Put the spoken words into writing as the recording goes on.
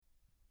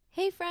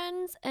Hey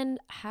friends, and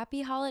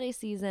happy holiday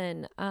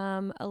season.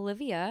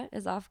 Olivia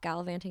is off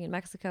gallivanting in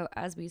Mexico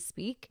as we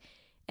speak,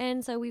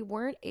 and so we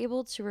weren't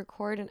able to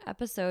record an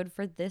episode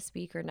for this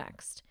week or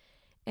next.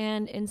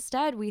 And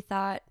instead, we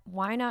thought,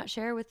 why not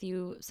share with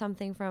you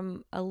something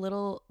from a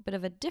little bit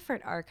of a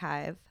different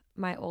archive,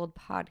 my old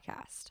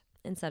podcast,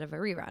 instead of a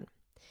rerun.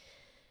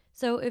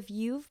 So, if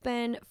you've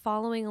been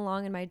following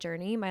along in my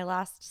journey, my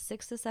last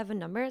 6 to 7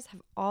 numbers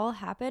have all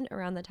happened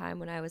around the time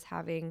when I was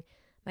having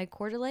my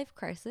quarter life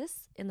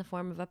crisis in the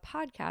form of a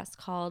podcast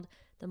called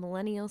The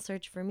Millennial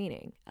Search for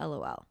Meaning,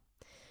 LOL.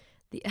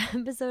 The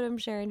episode I'm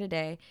sharing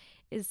today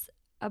is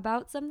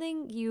about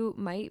something you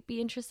might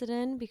be interested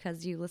in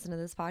because you listen to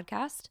this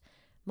podcast: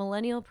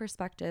 millennial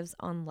perspectives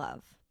on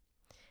love.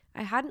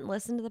 I hadn't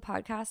listened to the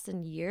podcast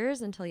in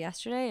years until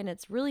yesterday, and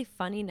it's really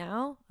funny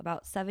now,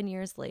 about 7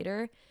 years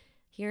later,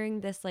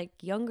 hearing this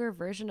younger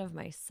version of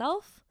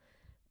myself,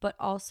 but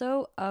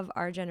also of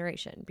our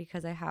generation,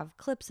 because I have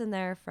clips in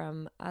there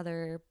from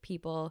other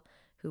people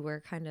who were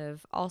kind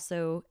of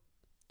also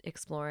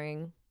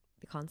exploring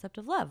the concept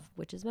of love,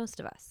 which is most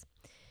of us.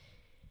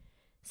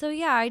 So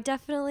yeah, I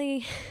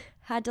definitely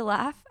had to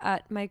laugh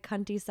at my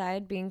cunty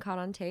side being caught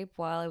on tape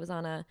while I was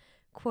on a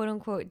quote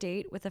unquote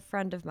date with a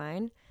friend of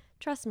mine.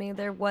 Trust me,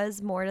 there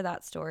was more to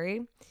that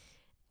story.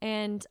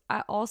 And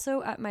I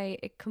also, at my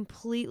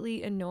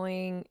completely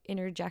annoying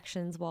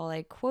interjections while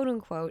I quote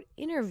unquote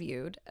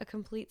interviewed a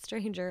complete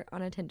stranger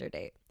on a Tinder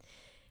date.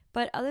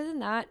 But other than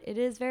that, it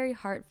is very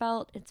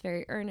heartfelt, it's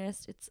very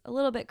earnest, it's a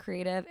little bit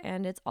creative,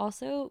 and it's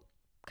also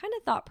kind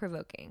of thought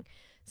provoking.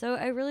 So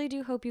I really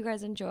do hope you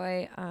guys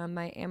enjoy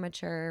my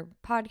amateur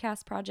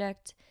podcast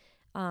project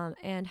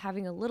and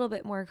having a little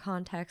bit more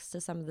context to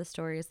some of the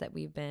stories that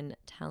we've been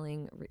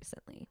telling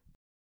recently.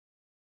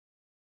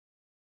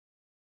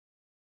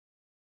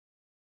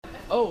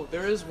 Oh,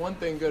 there is one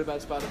thing good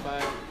about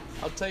Spotify.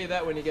 I'll tell you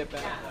that when you get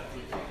back.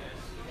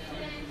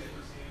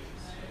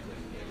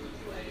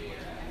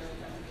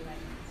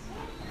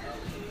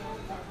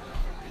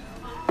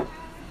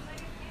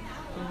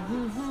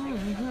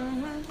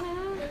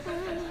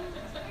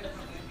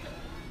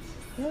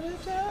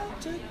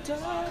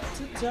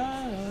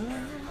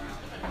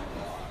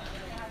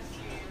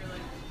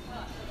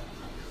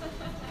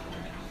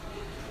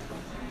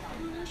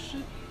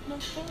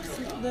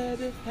 Let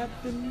it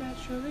happen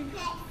naturally.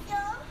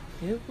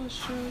 It will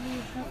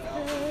surely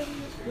happen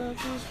if love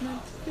was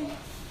meant to be.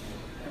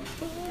 Don't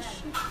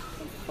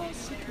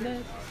force it, let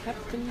it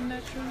happen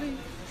naturally.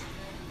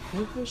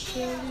 It will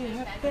surely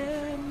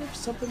happen if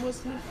something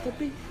was meant to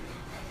be.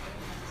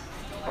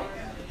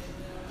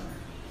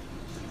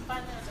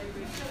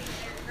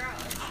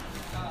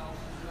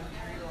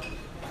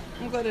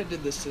 I'm glad I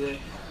did this today.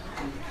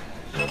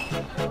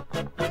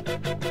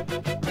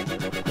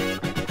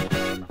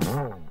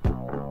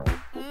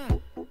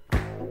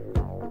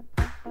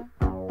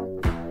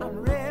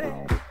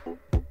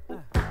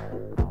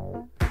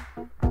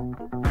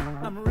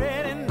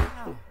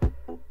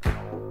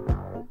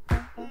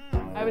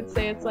 I would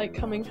say it's like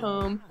coming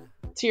home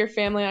to your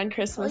family on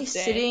Christmas Day.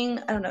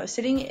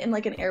 Sitting in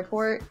an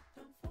airport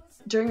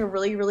during a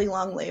really, really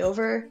long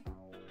layover,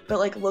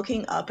 but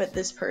looking up at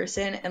this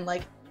person and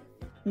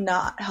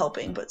not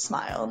helping but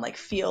smile and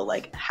feel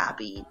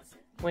happy.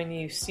 When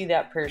you see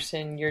that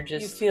person, you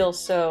feel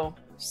so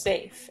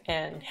safe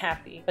and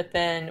happy. But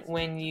then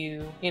when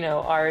you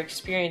are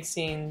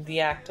experiencing the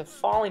act of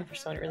falling for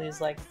someone, it really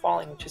is like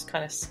falling, which is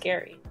kind of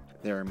scary.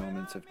 There are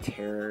moments of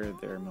terror,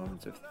 there are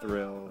moments of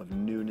thrill, of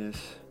newness,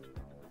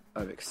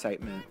 of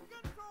excitement,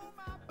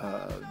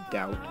 of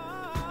doubt.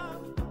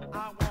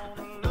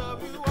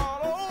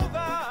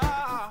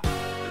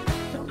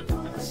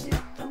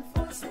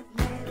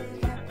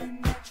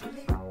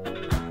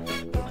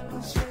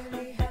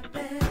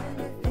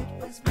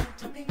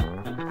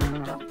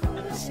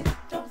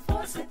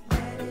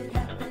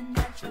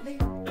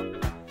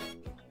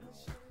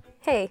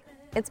 Hey,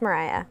 it's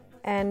Mariah,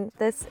 and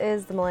this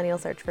is the Millennial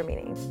Search for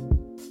Meaning.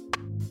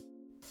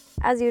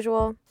 As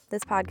usual,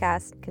 this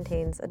podcast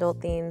contains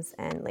adult themes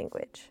and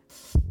language.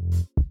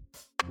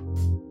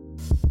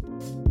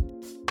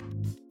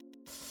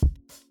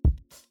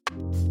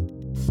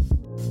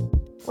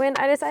 When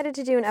I decided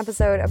to do an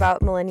episode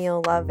about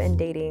millennial love and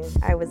dating,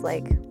 I was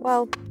like,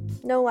 well,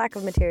 no lack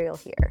of material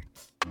here.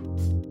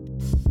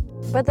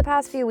 But the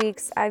past few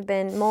weeks, I've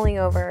been mulling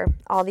over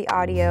all the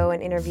audio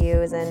and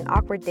interviews and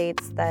awkward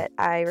dates that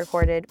I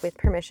recorded with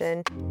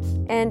permission,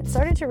 and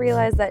started to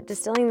realize that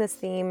distilling this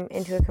theme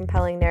into a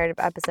compelling narrative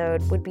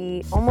episode would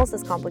be almost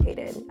as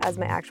complicated as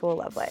my actual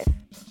love life.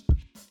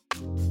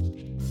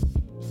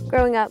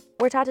 Growing up,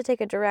 we're taught to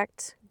take a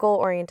direct,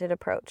 goal-oriented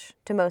approach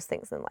to most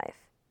things in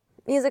life.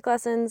 Music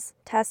lessons,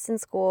 tests in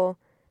school,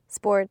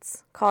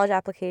 sports, college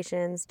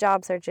applications,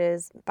 job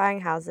searches, buying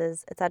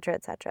houses, etc.,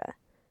 etc.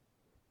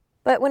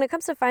 But when it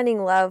comes to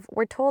finding love,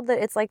 we're told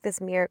that it's like this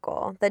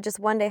miracle that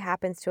just one day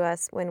happens to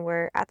us when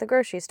we're at the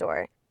grocery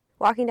store,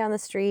 walking down the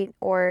street,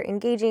 or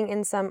engaging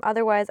in some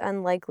otherwise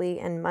unlikely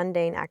and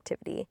mundane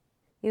activity,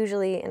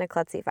 usually in a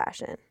klutzy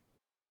fashion.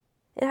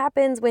 It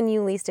happens when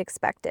you least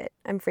expect it,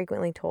 I'm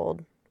frequently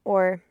told,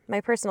 or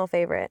my personal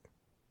favorite,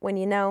 when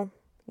you know,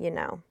 you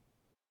know.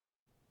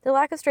 The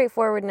lack of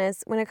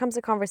straightforwardness when it comes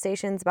to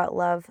conversations about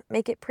love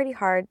make it pretty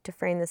hard to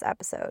frame this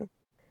episode.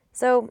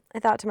 So I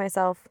thought to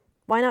myself,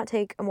 why not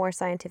take a more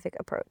scientific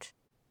approach?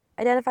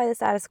 Identify the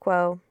status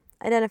quo,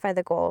 identify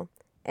the goal,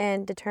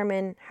 and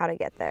determine how to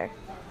get there.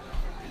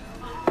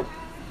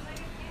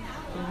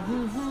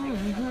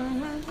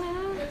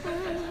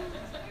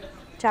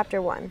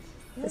 Chapter 1,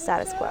 the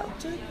status quo.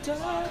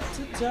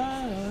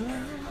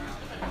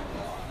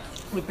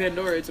 With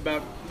Pandora, it's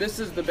about, this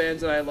is the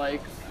bands that I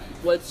like.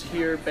 Let's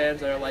hear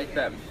bands that are like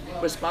them.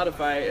 With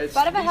Spotify, it's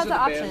Spotify has these the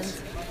are options.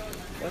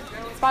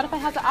 What? Spotify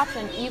has the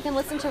option. You can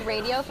listen to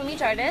radio from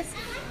each artist,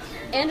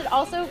 and it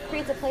also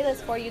creates a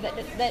playlist for you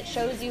that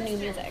shows you new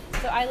music.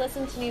 So I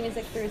listen to new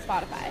music through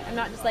Spotify. I'm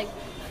not just like,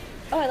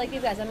 oh, I like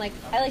these guys. I'm like,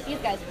 I like these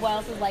guys. What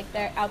else is like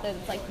there out there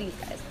that's like these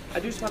guys? I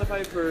do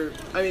Spotify for,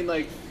 I mean,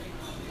 like,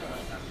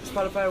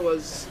 Spotify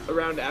was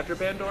around after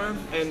Pandora,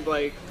 and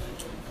like,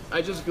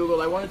 I just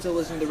Googled, I wanted to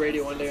listen to the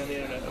radio one day on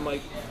the internet. I'm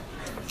like,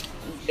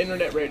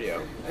 internet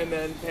radio. And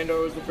then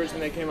Pandora was the first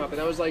thing that came up, and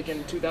that was like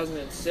in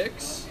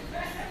 2006.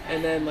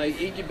 And then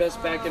like Incubus,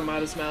 Beck, and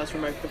Modest Mouse were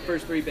like the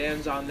first 3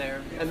 bands on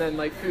there. And then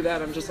like through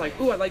that, I'm just like,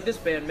 ooh, I like this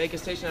band, make a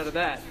station out of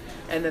that.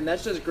 And then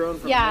that's just grown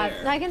from there.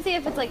 Yeah, I can see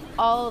if it's like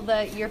all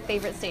your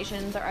favorite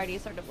stations are already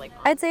sort of like...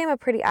 I'd say I'm a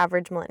pretty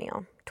average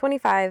millennial.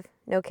 25,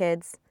 no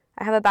kids.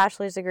 I have a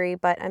bachelor's degree,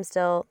 but I'm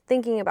still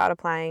thinking about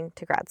applying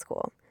to grad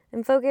school.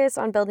 I'm focused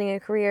on building a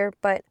career,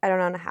 but I don't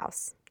own a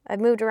house. I've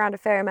moved around a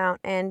fair amount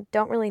and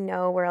don't really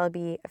know where I'll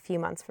be a few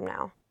months from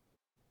now.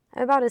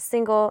 I'm about as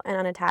single and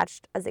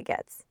unattached as it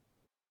gets.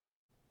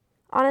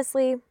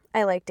 Honestly,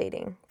 I like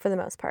dating, for the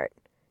most part.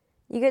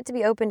 You get to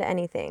be open to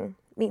anything,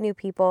 meet new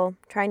people,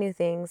 try new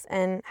things,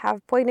 and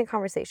have poignant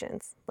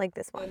conversations, like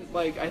this one. And,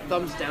 like, I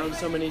thumbs down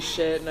so many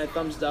shit, and I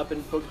thumbs up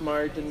and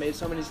bookmarked and made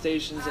so many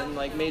stations and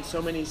like made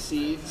so many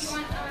seeds.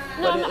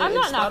 No, but I'm in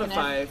not knocking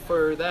Spotify,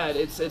 for that,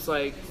 it's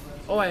like,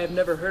 oh, I have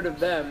never heard of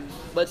them.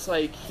 Let's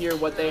like hear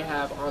what they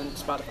have on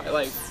Spotify,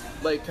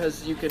 like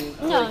because you can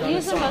click on you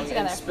a can put song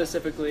together. and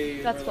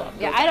specifically. That's cool.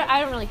 Yeah, I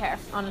don't really care,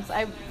 honestly.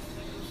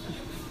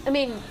 I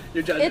mean,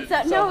 You're judging. it's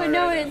no,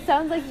 it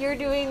sounds like you're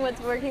doing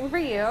what's working for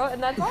you,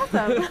 and that's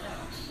awesome.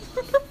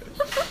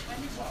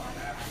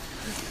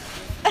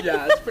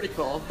 Yeah, it's pretty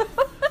cool.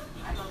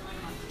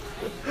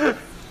 Like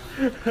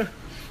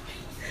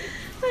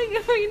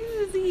going into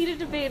this heated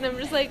debate, and I'm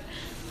just like,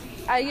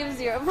 I give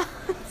 0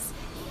 points.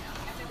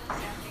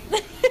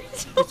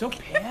 You're so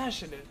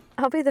passionate.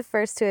 I'll be the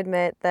first to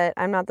admit that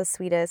I'm not the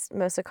sweetest,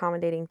 most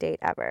accommodating date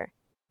ever.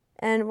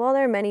 And while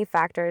there are many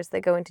factors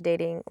that go into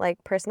dating,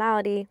 like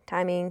personality,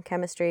 timing,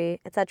 chemistry,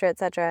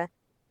 etc.,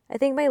 I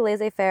think my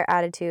laissez-faire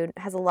attitude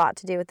has a lot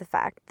to do with the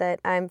fact that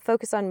I'm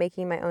focused on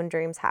making my own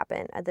dreams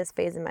happen at this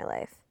phase in my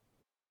life.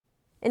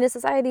 In a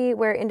society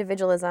where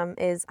individualism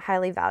is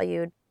highly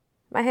valued,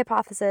 my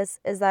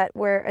hypothesis is that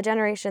we're a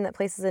generation that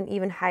places an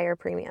even higher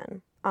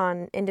premium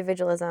on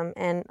individualism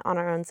and on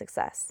our own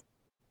success.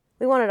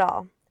 We want it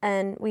all,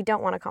 and we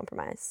don't want to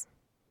compromise.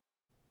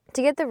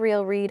 To get the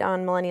real read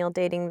on millennial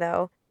dating,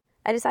 though,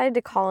 I decided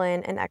to call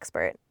in an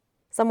expert,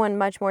 someone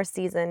much more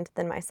seasoned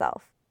than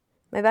myself,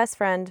 my best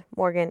friend,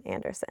 Morgan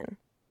Anderson.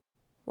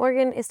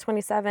 Morgan is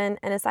 27,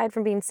 and aside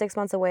from being 6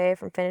 months away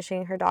from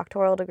finishing her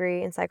doctoral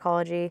degree in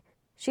psychology,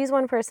 she's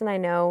one person I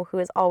know who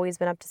has always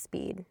been up to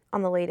speed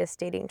on the latest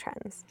dating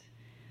trends.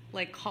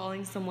 Like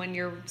calling someone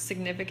your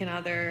significant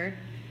other,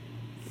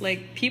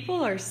 like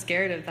people are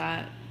scared of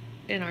that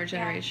in our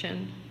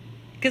generation.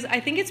 Because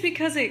I think it's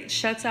because it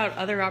shuts out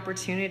other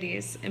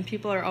opportunities, and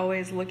people are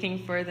always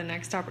looking for the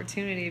next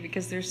opportunity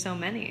because there's so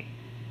many.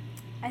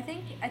 I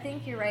think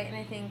you're right, and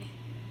I think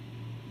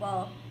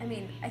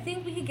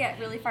we could get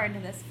really far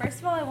into this. First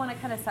of all, I want to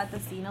kind of set the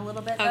scene a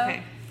little bit, though.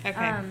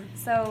 Okay.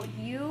 So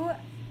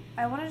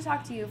I wanted to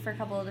talk to you for a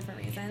couple of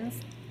different reasons.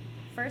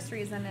 First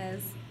reason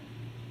is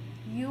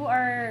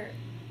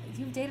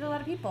you've dated a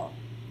lot of people.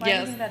 Why do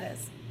you think that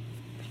is?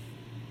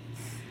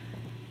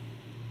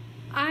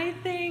 I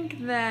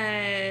think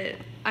that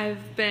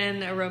I've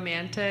been a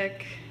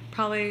romantic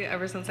probably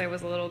ever since I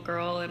was a little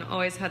girl, and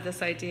always had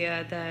this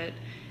idea that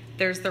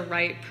there's the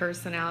right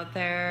person out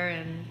there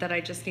and that I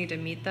just need to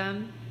meet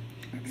them.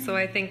 So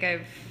I think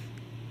I've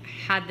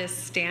had this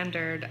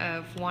standard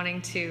of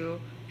wanting to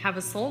have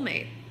a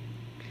soulmate.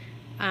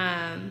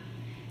 And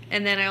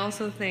then I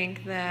also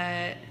think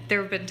that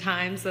there have been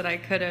times that I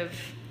could have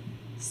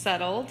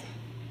settled,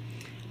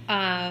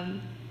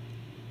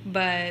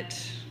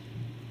 but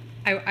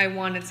I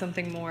wanted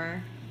something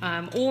more,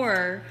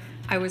 or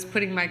I was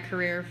putting my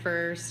career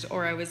first,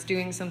 or I was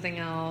doing something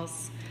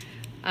else.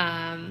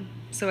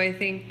 So I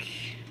think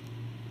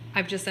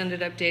I've just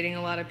ended up dating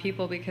a lot of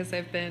people because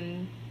I've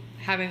been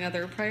having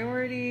other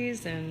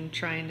priorities and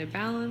trying to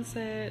balance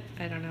it.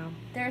 I don't know.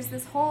 There's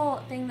this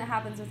whole thing that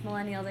happens with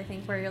millennials, I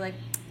think, where you're like,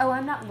 oh,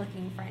 I'm not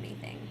looking for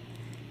anything.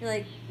 You're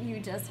like, you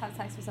just have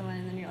sex with someone,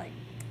 and then you're like,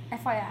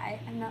 FYI,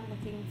 I'm not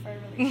looking for a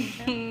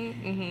relationship.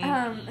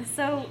 Mm-hmm.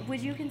 So would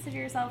you consider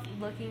yourself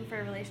looking for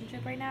a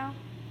relationship right now?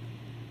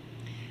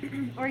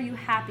 Or are you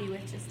happy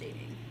with just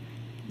dating?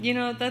 You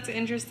know, that's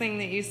interesting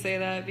that you say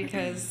that,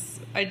 because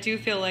I do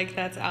feel like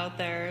that's out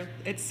there.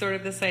 It's sort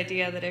of this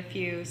idea that if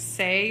you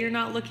say you're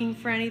not looking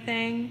for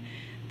anything,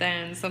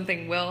 then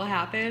something will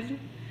happen.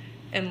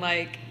 And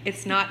like,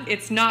 it's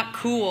not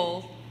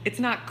cool. It's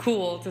not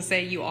cool to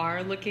say you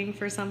are looking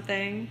for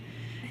something,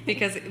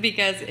 because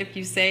if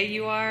you say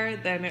you are,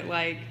 then it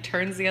like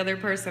turns the other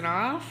person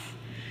off.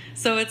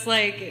 So it's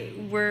like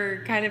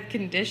we're kind of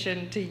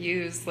conditioned to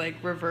use like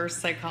reverse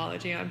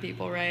psychology on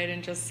people, right?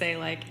 And just say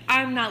like,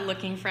 I'm not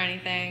looking for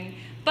anything,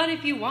 but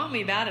if you want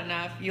me bad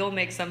enough, you'll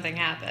make something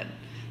happen.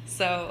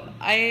 So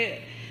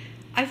I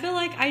feel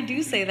like I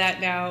do say that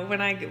now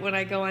when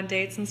I go on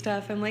dates and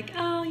stuff. I'm like,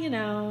 oh, you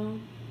know,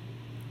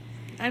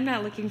 I'm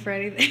not looking for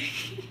anything.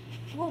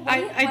 Well,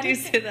 I do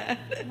say that.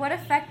 What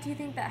effect do you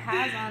think that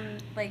has on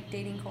like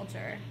dating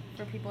culture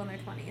for people in their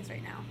 20s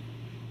right now?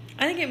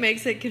 I think it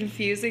makes it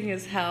confusing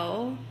as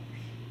hell.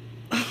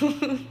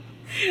 Word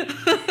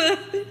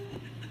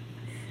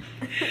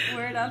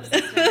up,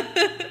 sister.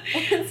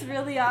 It's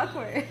really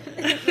awkward.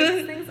 It makes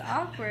things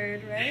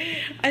awkward, right?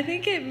 I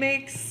think it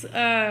makes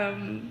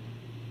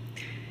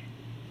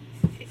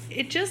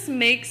it just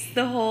makes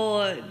the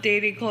whole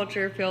dating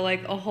culture feel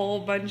like a whole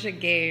bunch of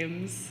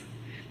games.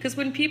 Because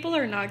when people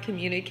are not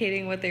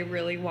communicating what they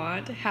really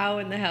want, how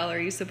in the hell are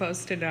you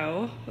supposed to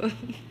know?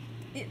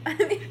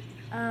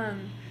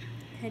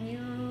 Can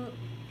you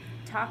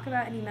talk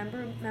about any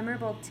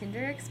memorable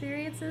Tinder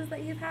experiences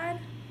that you've had?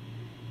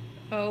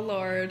 Oh,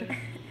 Lord.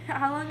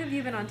 How long have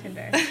you been on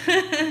Tinder?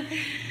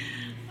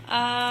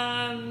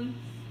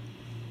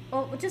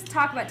 Well, just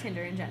talk about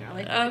Tinder in general.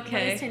 Like,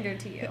 okay. What is Tinder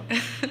to you?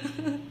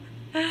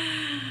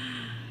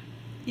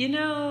 You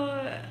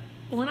know,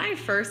 when I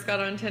first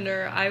got on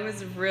Tinder, I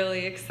was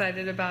really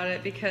excited about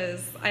it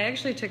because I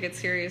actually took it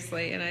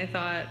seriously, and I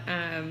thought,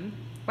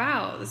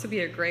 wow, this would be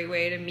a great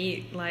way to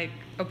meet like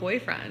a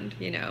boyfriend,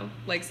 you know,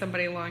 like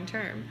somebody long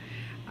term.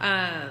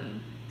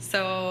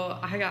 So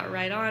I got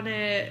right on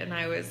it, and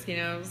I was, you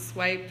know,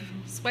 swipe.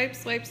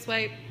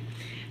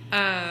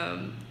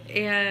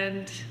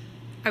 And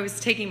I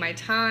was taking my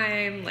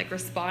time, like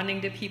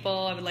responding to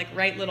people. I would like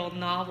write little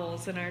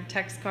novels in our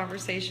text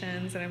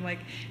conversations, and I'm like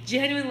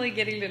genuinely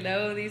getting to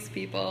know these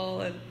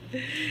people, and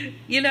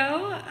you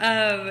know.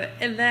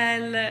 And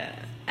then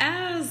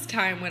as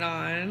time went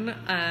on,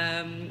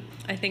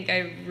 I think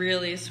I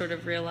really sort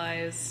of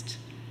realized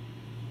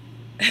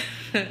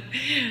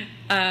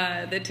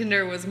that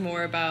Tinder was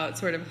more about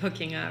sort of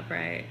hooking up,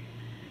 right?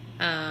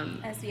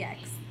 SVX.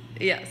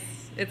 Yes,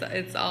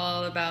 it's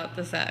all about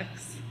the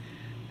sex.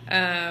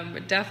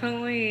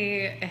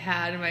 Definitely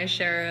had my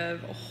share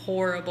of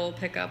horrible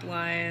pickup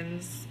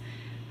lines,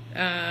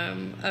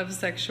 of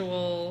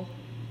sexual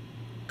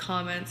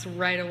comments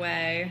right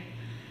away.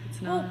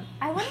 It's not. Well,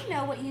 I want to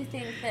know what you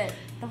think that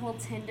the whole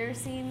Tinder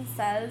scene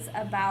says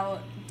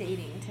about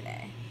dating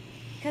today.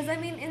 Because, I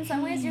mean, in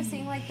some ways you're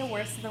seeing, like, the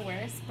worst of the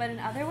worst, but in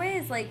other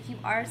ways, like, you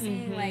are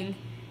seeing, like,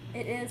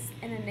 it is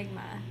an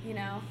enigma, you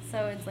know?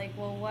 So it's like,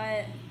 well,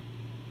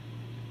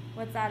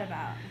 what's that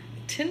about?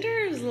 Tinder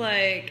is,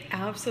 like,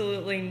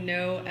 absolutely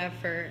no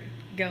effort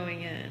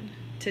going in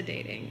to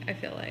dating, I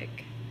feel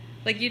like.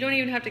 Like, you don't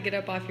even have to get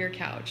up off your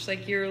couch.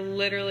 Like, you're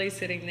literally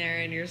sitting there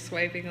and you're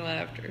swiping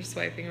left or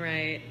swiping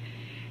right.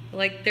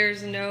 Like,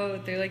 there's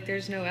no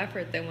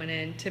effort that went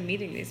into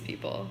meeting these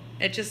people.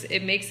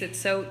 It makes it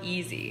so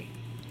easy.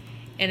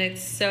 And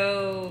it's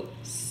so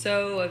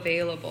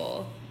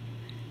available.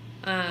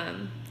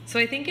 So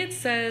I think it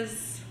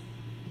says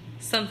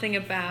something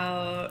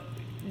about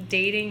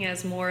dating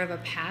as more of a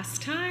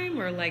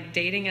pastime, or like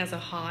dating as a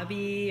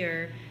hobby,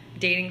 or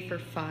dating for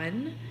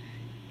fun,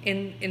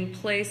 in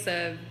place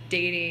of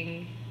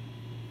dating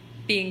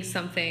being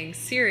something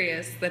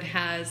serious that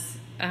has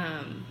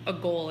a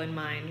goal in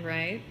mind,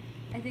 right?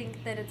 I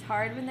think that it's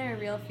hard when there are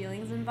real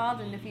feelings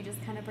involved, and if you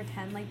just kind of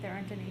pretend like there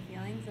aren't any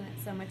feelings, and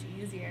it's so much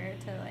easier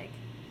to like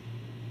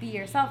be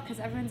yourself, because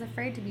everyone's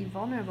afraid to be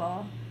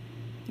vulnerable.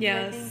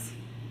 Yes. I think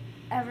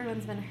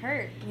everyone's been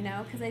hurt, you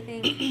know, because I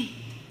think,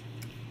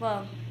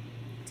 well,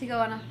 to go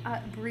on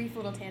a brief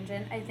little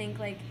tangent, I think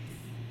like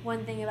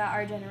one thing about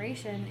our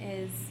generation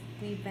is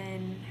we've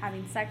been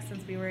having sex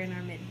since we were in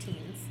our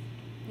mid-teens,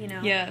 you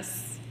know?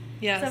 Yes.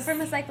 So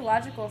from a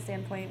psychological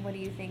standpoint, what do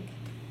you think?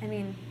 I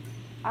mean,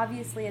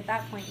 obviously at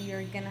that point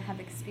you're going to have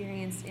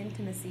experienced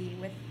intimacy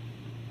with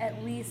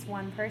at least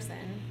one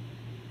person,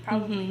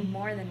 probably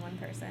more than one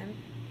person.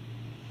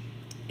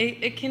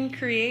 It can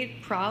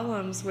create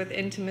problems with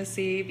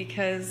intimacy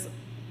because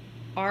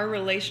our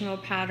relational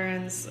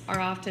patterns are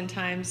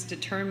oftentimes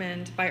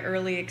determined by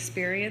early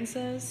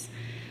experiences.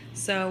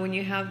 So when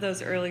you have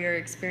those earlier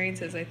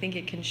experiences, I think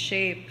it can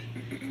shape,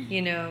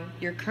 you know,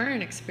 your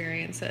current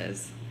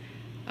experiences.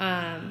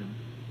 And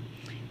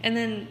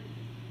then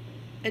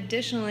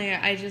additionally,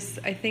 I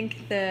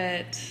think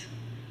that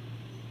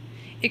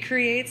it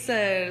creates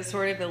a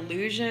sort of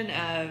illusion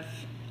of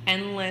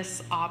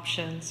endless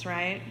options,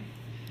 right?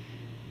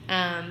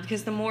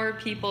 Because the more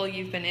people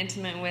you've been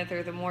intimate with,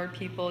 or the more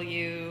people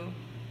you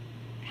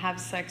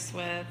have sex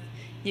with,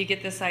 you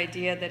get this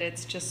idea that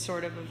it's just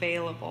sort of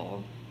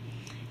available.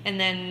 And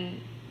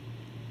then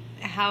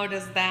how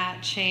does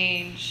that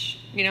change,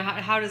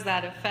 how does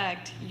that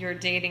affect your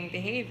dating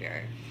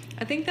behavior?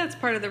 I think that's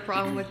part of the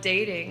problem with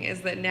dating,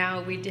 is that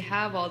now we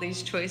have all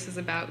these choices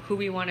about who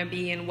we want to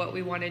be and what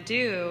we want to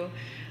do,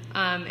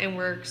 and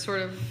we're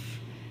sort of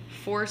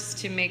forced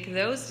to make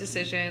those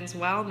decisions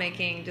while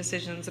making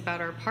decisions about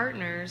our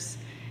partners.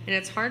 And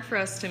it's hard for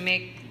us to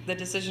make the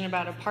decision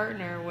about a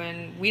partner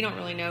when we don't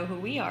really know who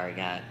we are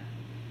yet.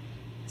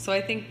 So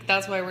I think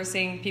that's why we're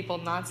seeing people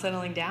not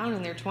settling down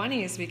in their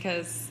 20s,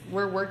 because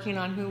we're working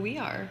on who we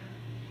are,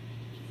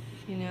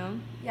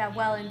 Yeah,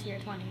 well into your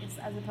 20s,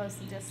 as opposed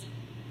to just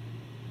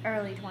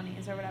early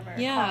 20s or whatever,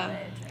 yeah. college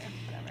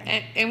or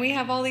whatever. And we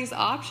have all these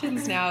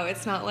options now.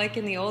 It's not like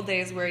in the old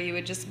days where you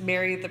would just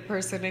marry the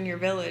person in your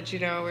village,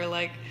 or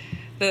like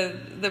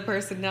the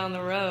person down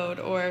the road,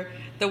 or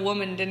the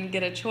woman didn't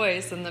get a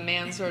choice and the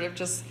man sort of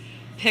just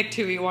picked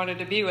who he wanted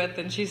to be with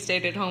and she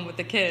stayed at home with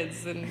the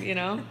kids, and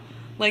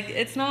like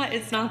it's not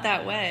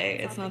that way.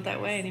 It's not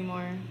that way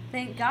anymore.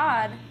 Thank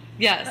God.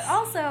 Yes. But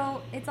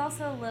also, it's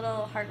also a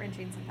little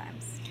heart-wrenching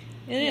sometimes.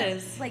 It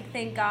is. Like,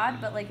 thank God,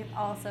 but like it's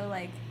also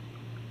like,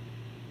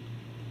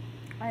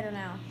 I don't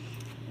know.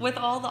 With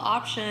all the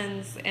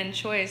options and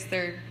choice,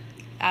 there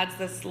adds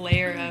this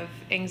layer of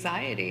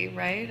anxiety,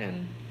 right?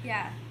 And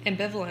yeah,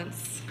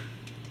 ambivalence.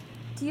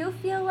 Do you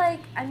feel like,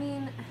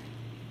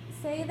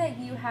 say that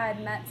you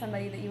had met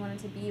somebody that you wanted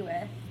to be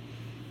with,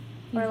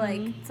 or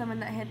like someone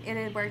that it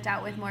had worked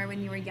out with more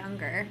when you were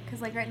younger,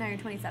 because like right now you're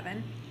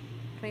 27.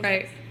 26.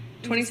 Right.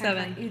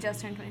 27. You just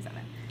turned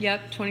 27.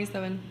 Yep,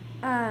 27.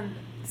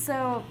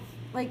 So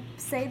like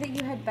say that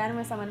you had been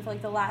with someone for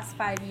like the last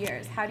 5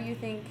 years, how do you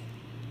think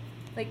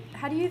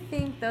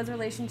those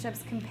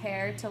relationships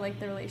compare to like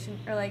the relation,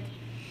 or like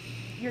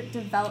your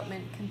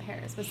development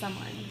compares with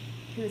someone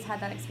who's had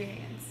that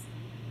experience?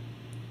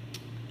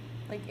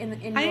 Like in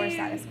your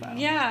status quo.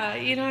 Yeah,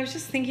 I was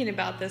just thinking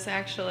about this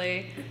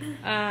actually.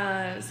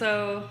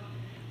 So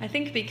I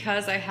think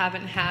because I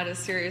haven't had a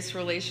serious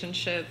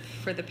relationship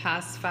for the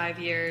past 5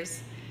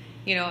 years,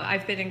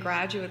 I've been in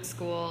graduate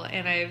school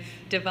and I've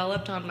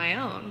developed on my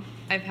own.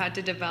 I've had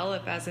to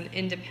develop as an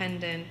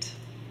independent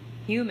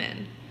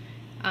human.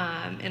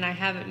 And I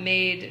haven't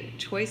made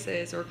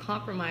choices or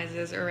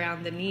compromises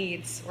around the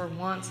needs or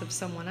wants of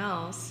someone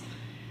else.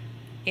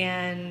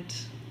 And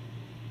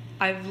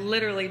I've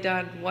literally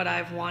done what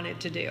I've wanted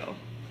to do,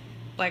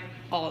 like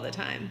all the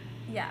time.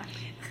 Yeah.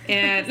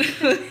 And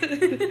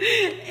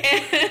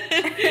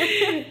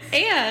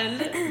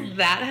and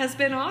that has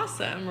been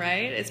awesome,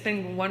 right? It's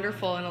been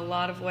wonderful in a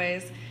lot of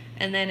ways.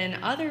 And then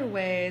in other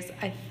ways,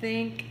 I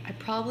think I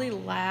probably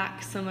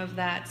lack some of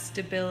that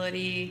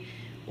stability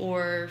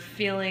or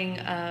feeling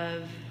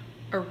of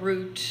a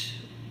root,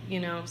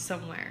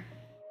 somewhere.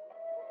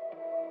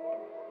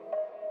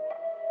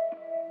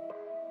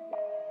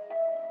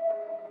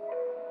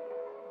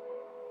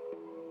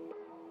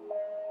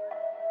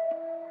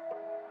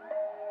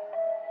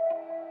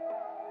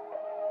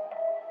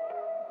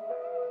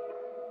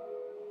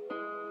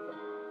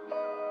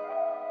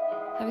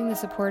 Having the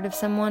support of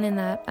someone in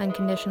that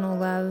unconditional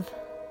love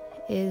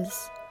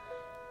is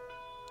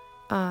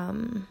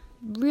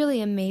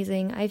really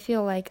amazing. I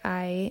feel like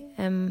I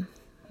am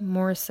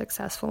more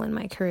successful in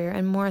my career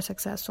and more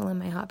successful in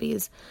my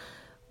hobbies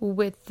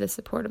with the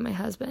support of my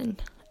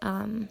husband.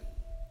 And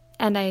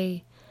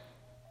I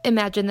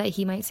imagine that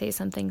he might say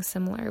something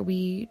similar.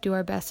 We do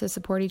our best to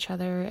support each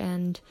other,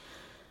 and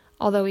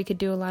although we could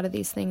do a lot of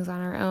these things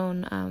on our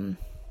own,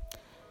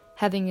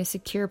 having a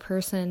secure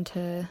person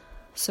to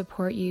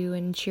support you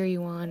and cheer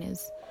you on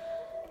is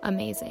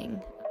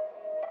amazing.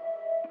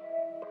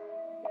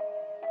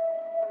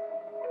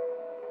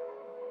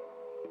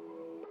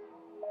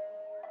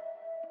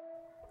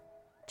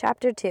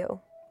 Chapter 2,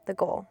 The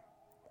Goal.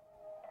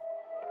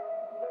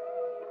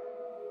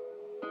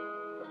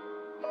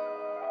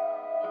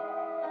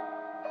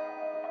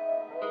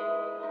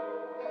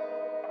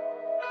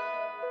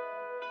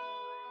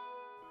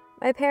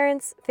 My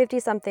parents,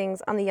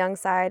 50-somethings on the young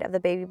side of the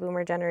baby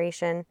boomer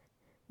generation,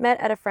 met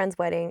at a friend's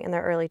wedding in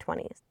their early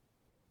 20s.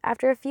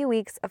 After a few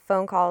weeks of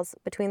phone calls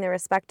between their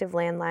respective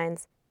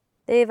landlines,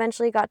 they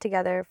eventually got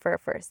together for a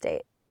first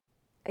date.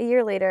 A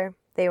year later,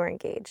 they were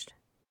engaged.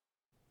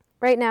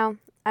 Right now,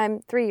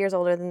 I'm 3 years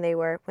older than they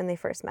were when they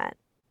first met.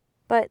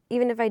 But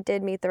even if I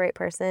did meet the right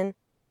person,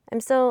 I'm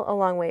still a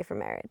long way from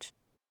marriage.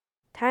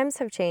 Times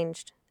have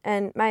changed,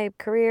 and my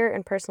career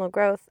and personal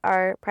growth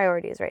are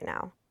priorities right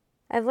now.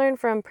 I've learned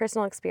from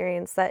personal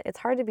experience that it's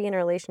hard to be in a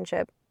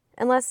relationship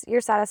unless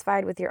you're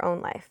satisfied with your own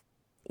life,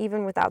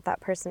 even without that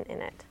person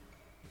in it.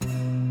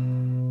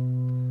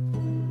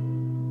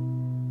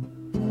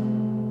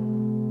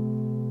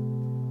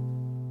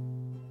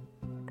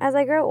 As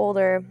I grow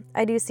older,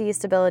 I do see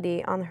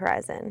stability on the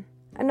horizon.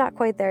 I'm not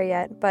quite there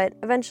yet, but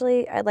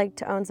eventually I'd like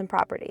to own some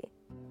property,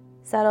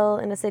 settle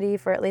in a city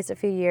for at least a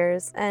few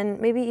years, and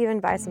maybe even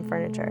buy some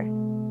furniture.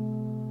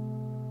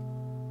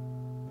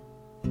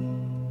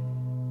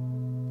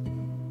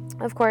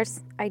 Of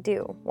course, I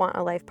do want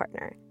a life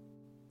partner.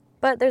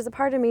 But there's a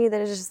part of me that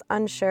is just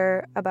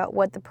unsure about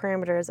what the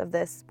parameters of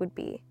this would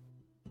be.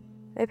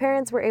 My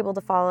parents were able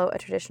to follow a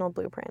traditional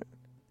blueprint.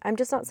 I'm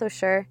just not so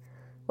sure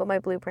what my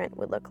blueprint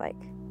would look like.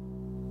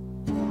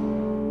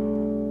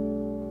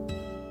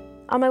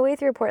 On my way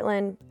through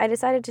Portland, I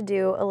decided to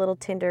do a little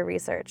Tinder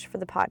research for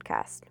the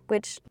podcast,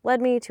 which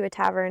led me to a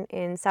tavern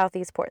in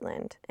Southeast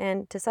Portland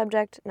and to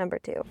subject number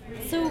 2.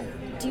 So,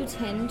 do you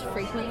Tind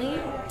frequently?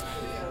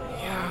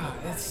 Yeah,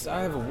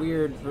 I have a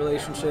weird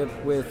relationship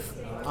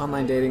with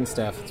online dating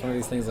stuff. It's one of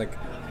these things like,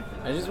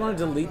 I just want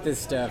to delete this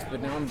stuff,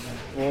 but now I'm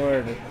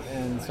bored,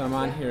 and so I'm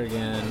on here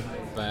again,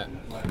 but,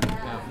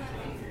 yeah.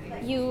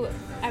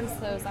 I'm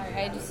so sorry,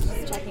 I just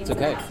was checking some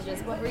okay.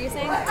 messages. What were you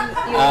saying?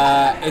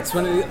 It's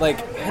one of the,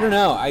 like, I don't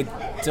know, I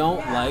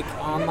don't like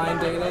online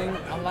dating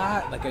a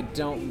lot. Like, I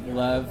don't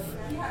love,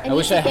 I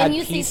wish I had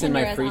peace in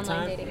my free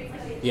time.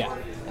 Yeah.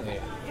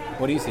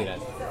 What do you see it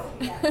as?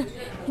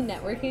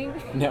 Networking.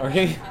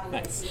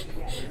 Nice.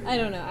 I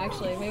don't know,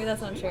 actually. Maybe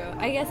that's not true.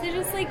 I guess it's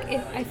just like,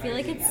 I feel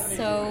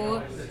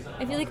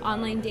like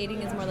online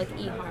dating is more like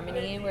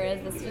eHarmony,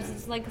 whereas this is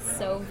just like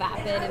so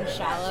vapid and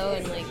shallow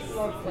and like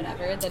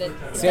whatever that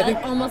it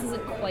almost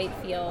doesn't quite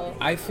feel.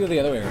 I feel the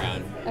other way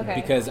around. Okay.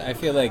 Because I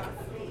feel like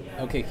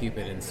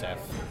OkCupid and stuff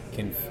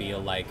can feel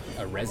like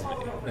a resume.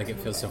 Like it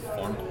feels so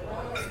formal.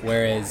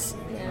 Whereas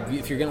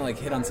if you're gonna like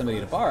hit on somebody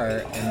at a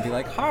bar and be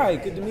like, "Hi,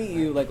 good to meet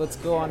you. Like, let's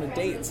go on a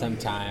date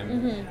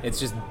sometime." It's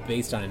just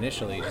based on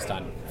initially just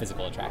on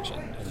physical attraction,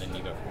 and then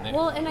you go from there.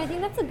 Well, and I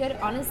think that's a good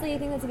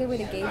way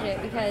to gauge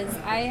it, because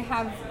I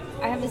have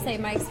to say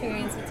my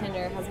experience with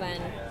Tinder has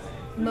been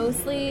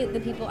mostly the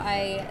people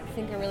I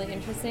think are really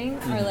interesting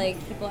are like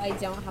people I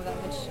don't have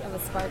that much of a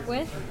spark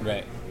with.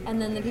 Right. And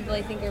then the people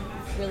I think are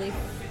really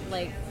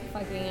like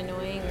fucking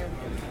annoying or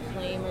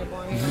lame or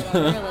boring or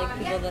whatever, like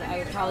people that I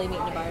would probably meet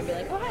in a bar and be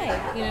like, "Oh,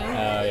 hi," you know?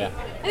 Oh, yeah.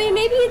 I mean,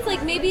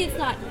 maybe it's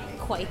not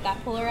quite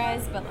that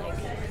polarized, but like.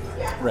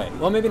 Right.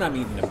 Well, maybe not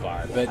meet in a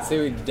bar, but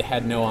say we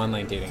had no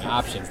online dating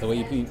options. The way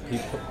you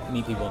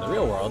meet people in the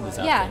real world is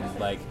often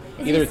like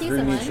either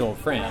through mutual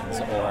friends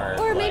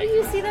or maybe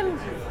you see them.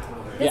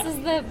 This Yeah. is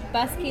the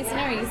best case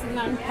scenario. You see them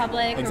out in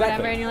public or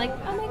whatever, and you're like,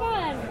 "Oh my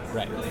god!"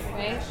 Right.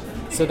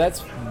 So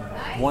that's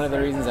one of the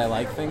reasons I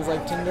like things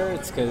like Tinder.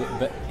 It's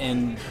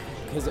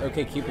because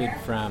OkCupid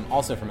from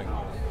I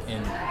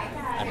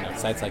don't know,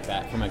 sites like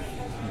that from a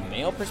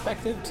male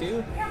perspective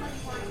too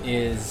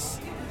is.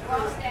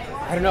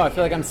 I don't know, I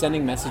feel like I'm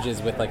sending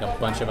messages with like a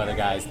bunch of other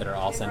guys that are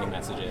all sending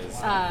messages.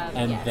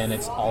 Then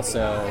it's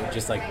also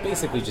just like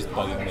basically just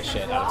bugging the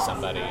shit out of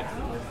somebody.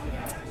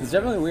 It's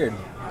definitely weird,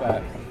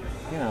 but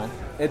you know,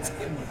 it's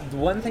the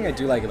one thing I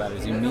do like about it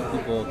is you meet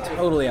people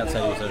totally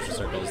outside your social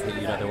circles that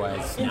you'd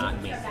otherwise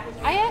not meet.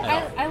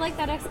 I like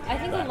that. I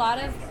think a lot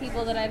of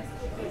people that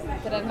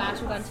I've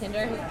matched with on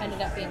Tinder have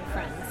ended up being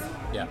friends.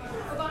 Yeah.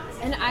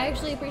 And I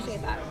actually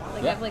appreciate that.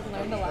 Like I've like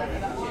learned a lot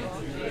about people.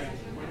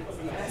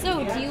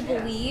 So, do you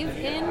believe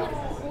in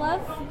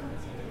love?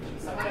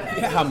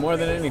 Yeah, more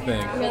than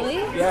anything. Really?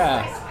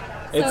 Yeah.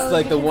 It's So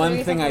like you the one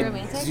consider thing yourself I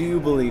romantic? do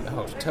believe.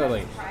 Oh,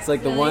 totally. It's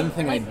like the Really? one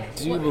thing Like, I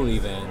do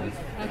believe in,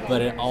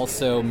 but it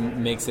also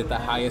makes it the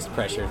highest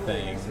pressure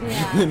thing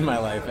in my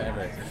life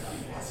ever.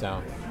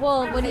 So.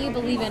 Well, what do you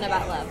believe in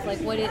about love? Like,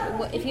 what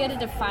if you had to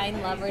define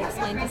love or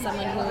explain to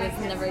someone who has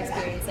never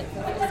experienced it for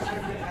the first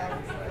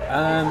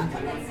time?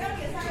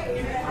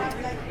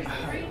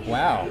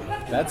 Wow,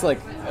 that's like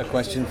a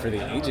question for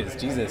the ages.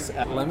 Jesus,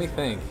 let me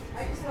think.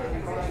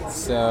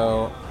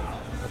 So,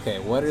 okay,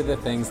 what are the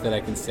things that I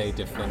can say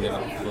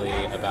definitively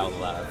about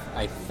love?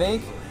 I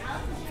think,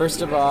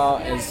 first of all,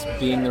 as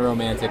being the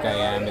romantic I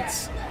am,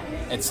 it's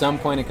at some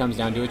point it comes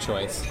down to a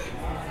choice.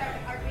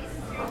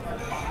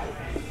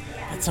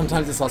 But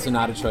sometimes it's also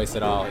not a choice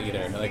at all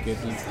either. Like it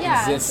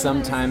exists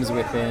sometimes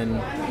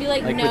within. You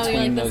like between you're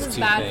like, those this is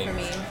two bad things. for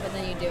me, but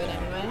then you do it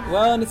anyway.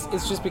 Well, and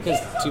it's just because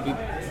two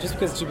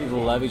people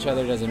love each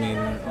other doesn't mean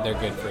they're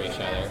good for each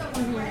other.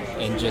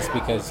 And just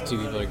because two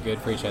people are good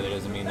for each other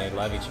doesn't mean they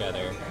love each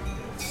other.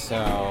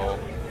 So,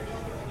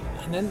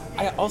 and then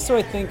I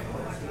think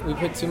we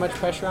put too much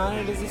pressure on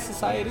it as a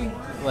society,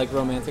 like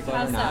romantic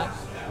love or not.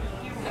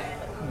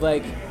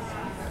 Like,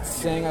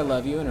 saying I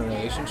love you in a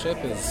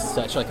relationship is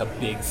such like a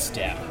big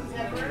step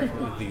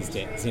these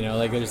days, you know,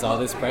 like there's all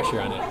this pressure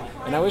on it.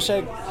 And I wish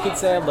I could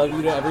say I love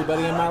you to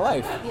everybody in my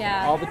life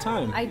all the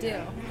time. I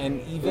do.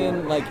 And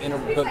even like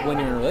but when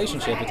you're in a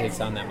relationship, it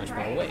takes on that much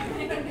more weight.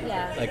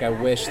 Yeah. Like I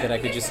wish that I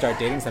could just start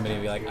dating somebody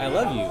and be like, I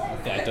love you.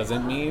 That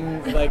doesn't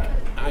mean like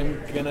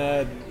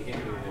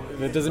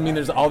that doesn't mean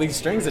there's all these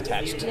strings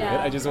attached to it.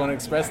 I just want to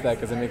express that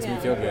because it makes me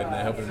feel good, and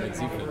I hope it makes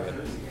you feel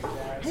good.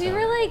 Have you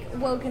ever like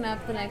woken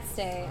up the next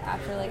day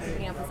after like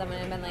hooking up with someone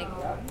and been like,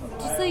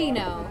 just so you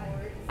know,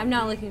 I'm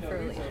not looking for a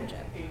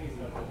relationship?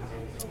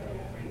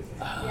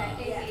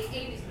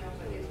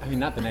 I mean,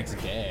 not the next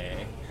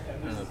day.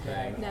 I don't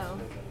think. No.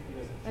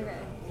 Okay.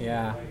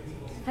 Yeah.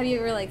 Have you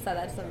ever like said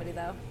that to somebody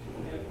though?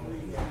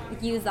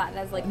 use that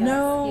as like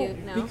No,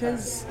 excuse. No,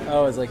 because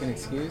as like an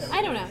excuse.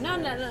 I don't know.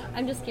 No.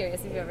 I'm just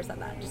curious if you ever said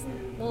that. Just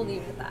we'll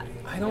leave it at that.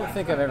 I don't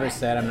think I've ever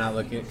said I'm not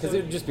looking, because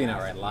it would just be an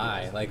outright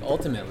lie. Like,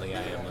 ultimately,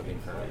 I am looking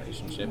for a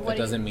relationship. That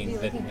doesn't mean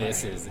that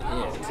this is it.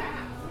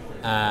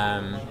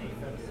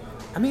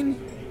 I mean,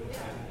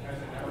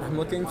 I'm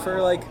looking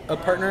for like a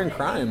partner in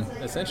crime,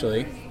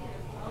 essentially.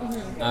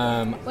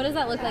 What does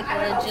that look like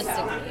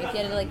logistically? If you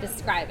had to like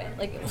describe it,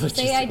 like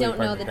say I don't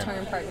know the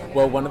term partner.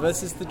 Well, one of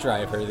us is the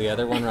driver, the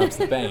other one robs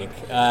the bank.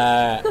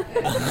 I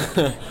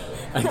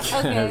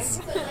guess.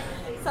 Okay.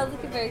 Sounds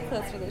like a very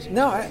close relationship.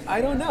 No, I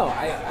don't know.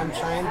 I'm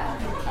trying.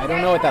 I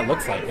don't know what that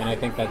looks like, and I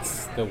think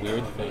that's the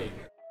weird thing.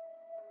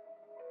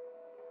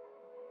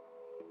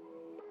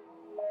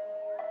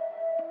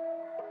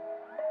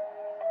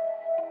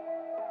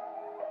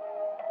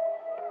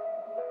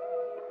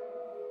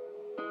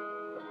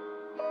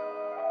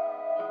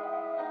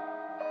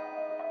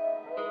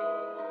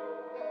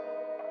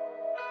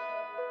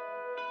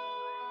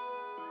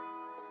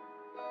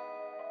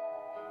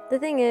 The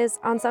thing is,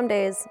 on some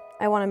days,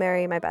 I want to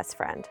marry my best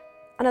friend.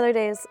 On other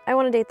days, I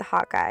want to date the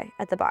hot guy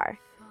at the bar.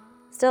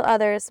 Still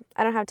others,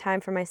 I don't have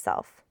time for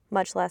myself,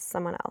 much less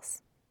someone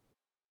else.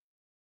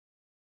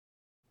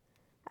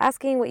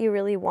 Asking what you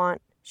really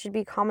want should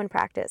be common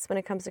practice when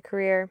it comes to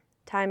career,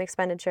 time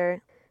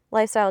expenditure,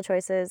 lifestyle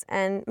choices,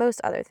 and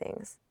most other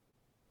things.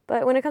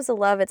 But when it comes to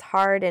love, it's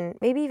hard and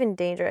maybe even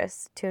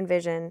dangerous to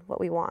envision what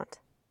we want.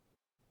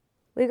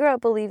 We grew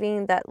up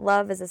believing that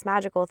love is this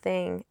magical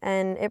thing,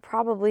 and it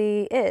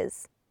probably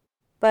is.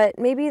 But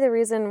maybe the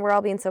reason we're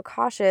all being so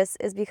cautious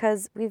is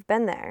because we've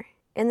been there,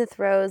 in the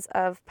throes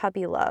of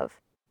puppy love.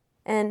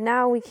 And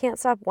now we can't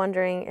stop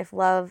wondering if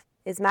love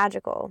is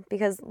magical,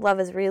 because love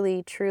is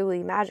really,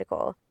 truly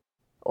magical.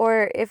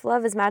 Or if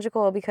love is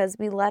magical because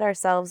we let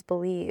ourselves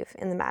believe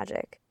in the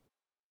magic.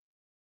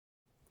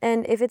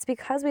 And if it's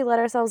because we let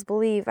ourselves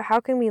believe, how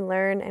can we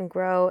learn and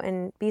grow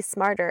and be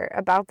smarter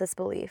about this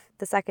belief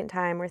the second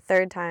time or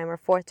third time or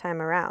fourth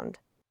time around?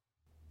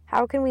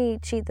 How can we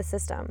cheat the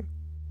system,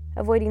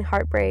 avoiding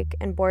heartbreak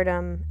and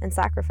boredom and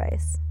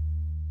sacrifice?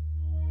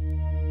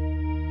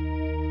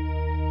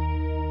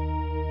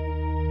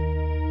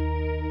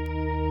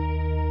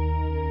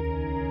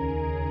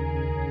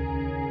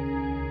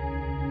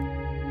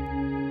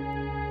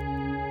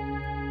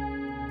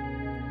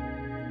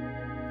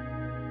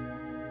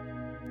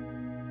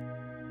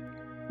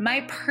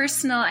 My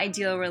personal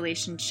ideal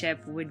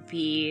relationship would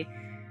be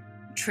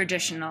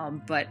traditional,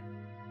 but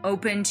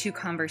open to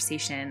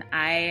conversation.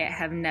 I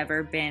have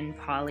never been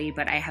poly,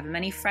 but I have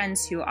many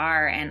friends who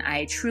are, and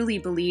I truly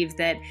believe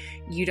that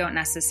you don't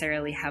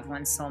necessarily have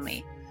one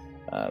soulmate.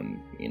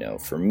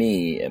 For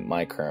me, at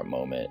my current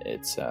moment,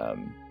 it's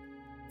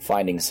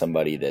finding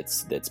somebody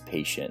that's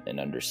patient and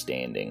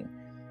understanding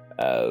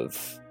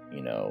of,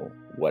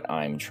 what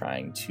I'm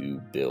trying to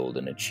build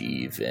and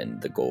achieve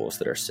and the goals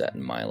that are set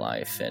in my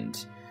life.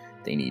 And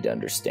they need to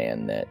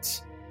understand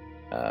that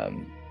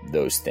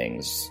those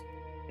things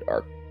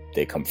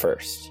they come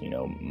first.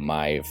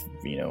 My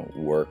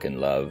work and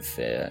love,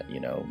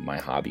 my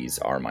hobbies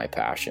are my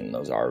passion.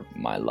 Those are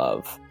my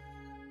love.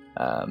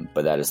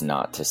 But that is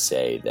not to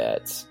say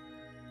that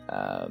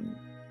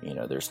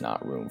there's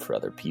not room for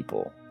other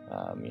people,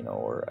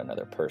 or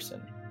another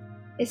person.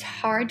 It's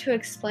hard to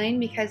explain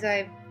because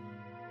I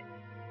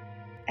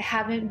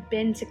haven't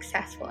been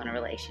successful in a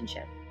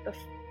relationship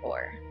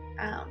before.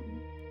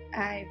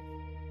 I've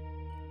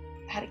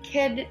had a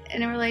kid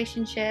in a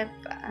relationship.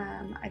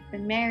 I've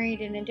been married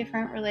in a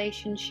different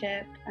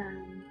relationship.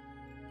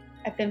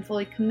 I've been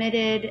fully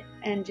committed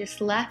and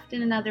just left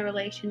in another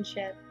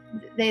relationship.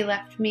 They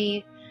left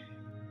me.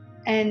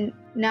 And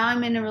now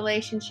I'm in a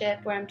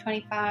relationship where I'm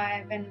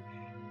 25 and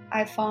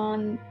I've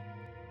fallen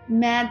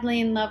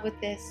madly in love with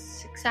this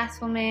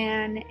successful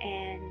man,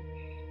 and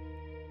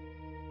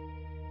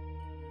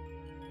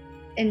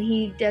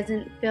he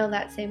doesn't feel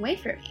that same way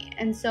for me.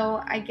 And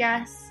so I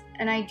guess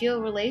an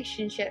ideal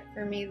relationship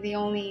for me, the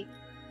only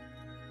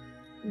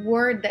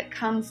word that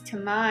comes to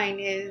mind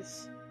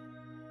is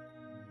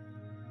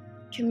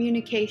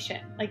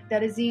communication. Like,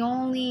 that is the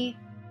only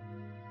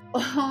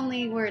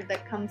word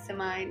that comes to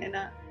mind in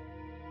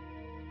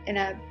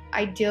a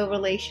ideal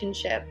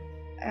relationship.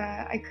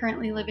 I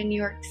currently live in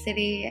New York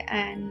City,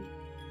 and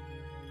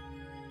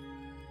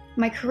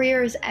my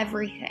career is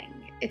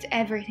everything. It's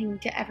everything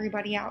to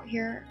everybody out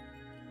here.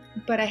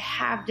 But I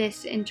have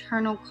this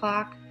internal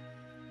clock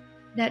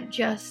that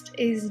just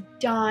is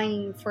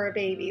dying for a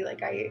baby.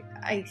 Like,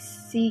 I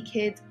see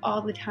kids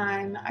all the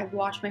time. I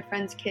watch my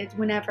friends' kids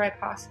whenever I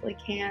possibly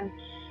can.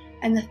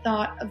 And the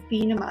thought of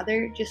being a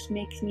mother just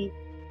makes me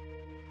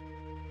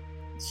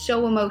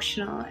so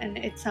emotional, and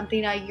it's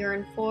something I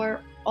yearn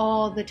for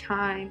all the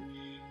time.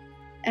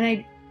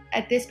 And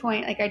at this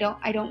point, like, I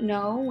don't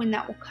know when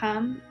that will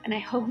come, and I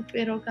hope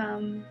it'll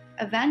come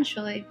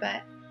eventually,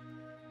 but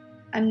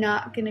I'm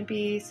not going to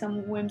be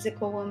some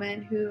whimsical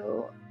woman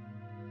who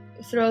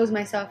throws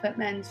myself at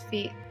men's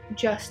feet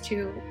just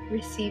to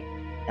receive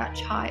that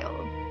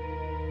child.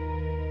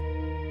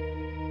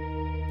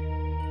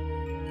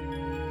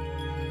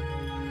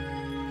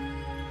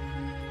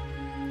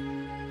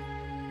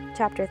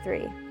 Chapter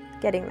 3,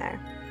 Getting There.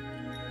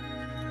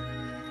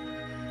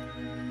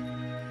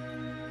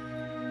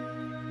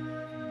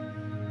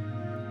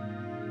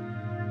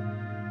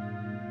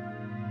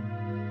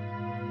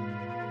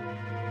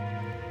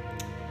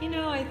 You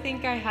know, I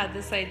think I had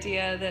this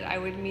idea that I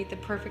would meet the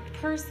perfect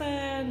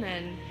person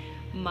and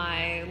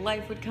my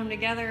life would come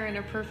together in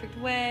a perfect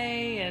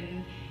way,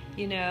 and,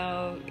 you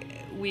know,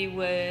 we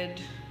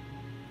would,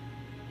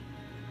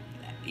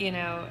 you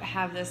know,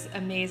 have this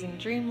amazing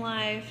dream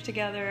life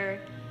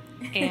together.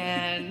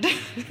 And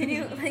can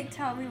you like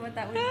tell me what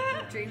that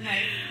dream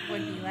life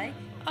would be like?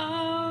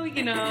 Oh,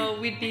 you know,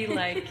 we'd be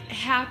like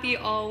happy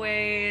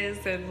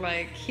always, and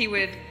like he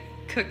would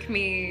cook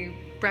me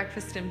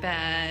breakfast in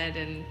bed,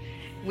 and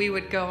we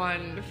would go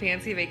on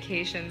fancy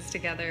vacations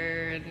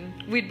together,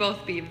 and we'd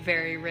both be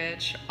very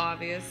rich,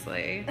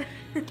 obviously.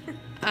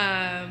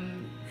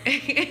 And,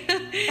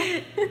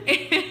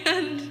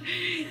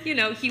 you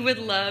know, he would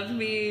love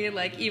me,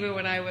 like, even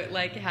when I would,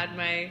 like, had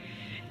my,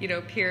 you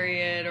know,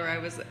 period or I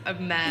was a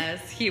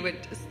mess, he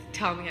would just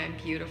tell me I'm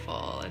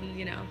beautiful and,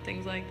 you know,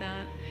 things like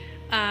that.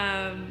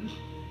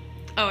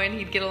 Oh, and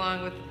he'd get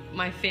along with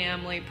my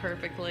family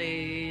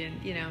perfectly,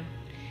 and, you know,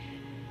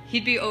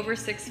 he'd be over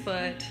 6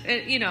 foot,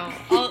 and, you know,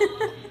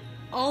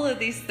 all of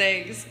these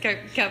things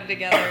come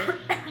together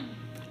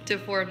to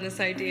form this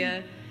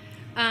idea.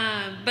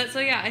 But so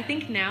yeah, I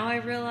think now I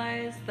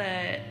realize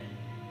that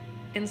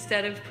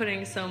instead of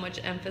putting so much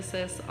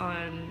emphasis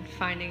on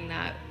finding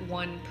that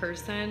one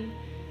person,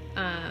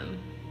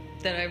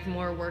 that I've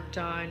more worked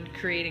on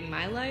creating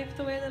my life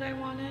the way that I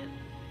want it,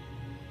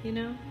 you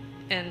know,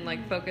 and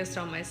like focused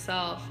on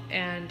myself,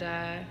 and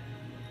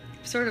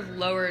sort of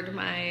lowered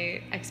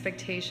my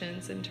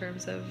expectations in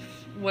terms of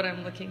what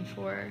I'm looking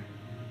for,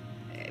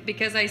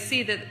 because I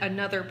see that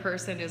another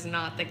person is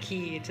not the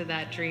key to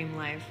that dream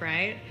life,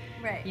 right?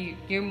 Right.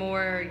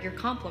 You're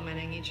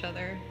complementing each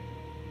other.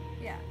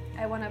 Yeah.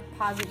 I want to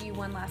posit you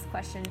one last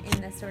question in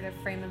this sort of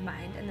frame of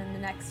mind, and then the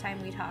next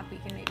time we talk, we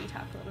can maybe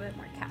talk a little bit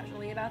more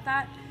casually about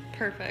that.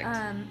 Perfect.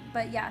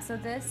 But yeah, so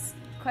this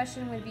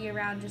question would be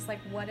around just like,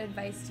 what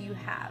advice do you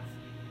have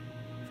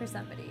for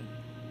somebody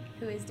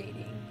who is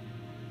dating?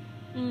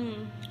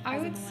 I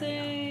would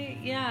say,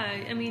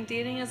 yeah, I mean,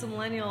 dating as a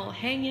millennial,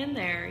 hang in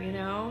there, you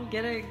know,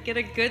 get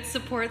a good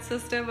support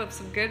system of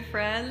some good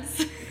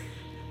friends.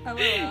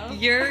 LOL.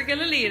 You're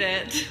gonna need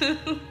it.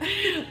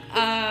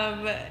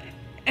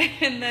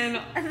 And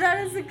then that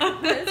is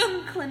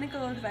some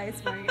clinical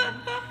advice, Morgan.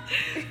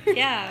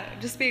 Yeah,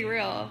 just being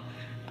real.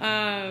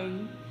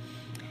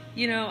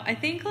 You know, I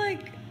think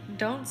like,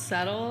 don't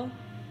settle.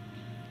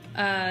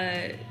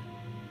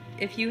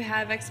 If you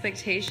have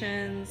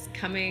expectations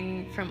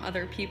coming from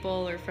other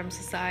people or from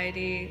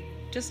society,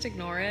 just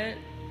ignore it.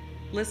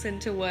 Listen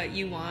to what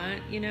you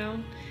want, you know?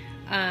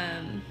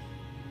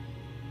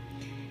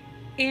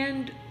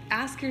 And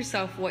ask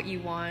yourself what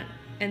you want,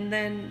 and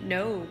then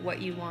know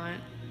what you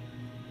want.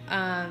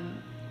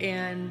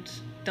 And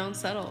don't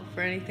settle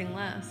for anything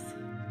less.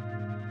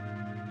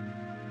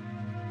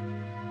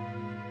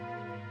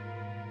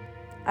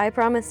 I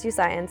promised you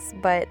science,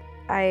 but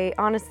I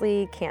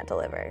honestly can't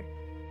deliver.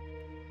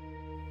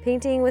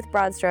 Painting with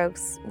broad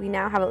strokes, we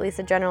now have at least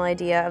a general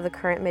idea of the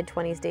current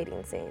mid-20s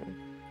dating scene.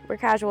 We're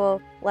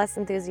casual, less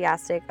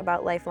enthusiastic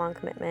about lifelong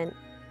commitment,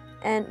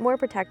 and more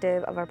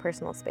protective of our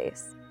personal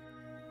space.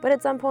 But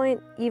at some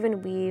point,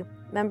 even we,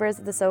 members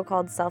of the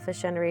so-called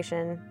selfish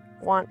generation,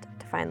 want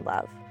to find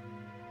love.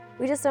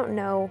 We just don't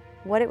know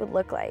what it would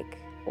look like,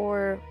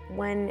 or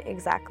when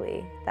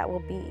exactly that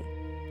will be.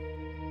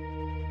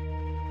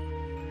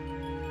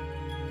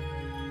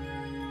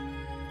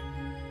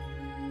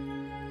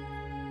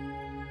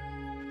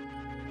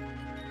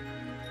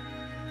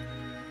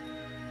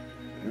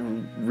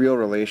 Real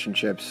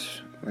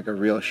relationships, like a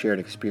real shared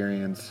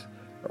experience,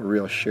 a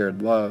real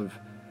shared love,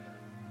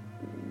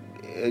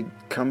 it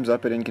comes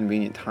up at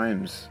inconvenient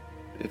times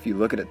if you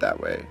look at it that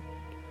way.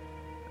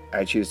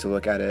 I choose to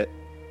look at it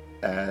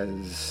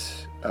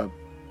as a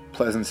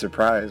pleasant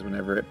surprise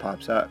whenever it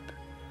pops up.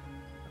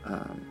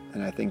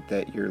 And I think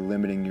that you're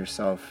limiting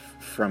yourself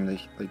from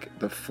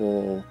the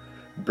full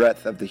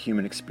breadth of the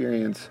human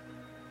experience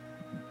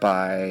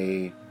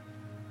by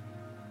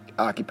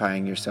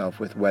occupying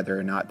yourself with whether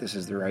or not this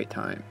is the right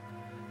time.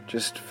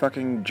 Just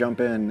fucking jump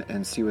in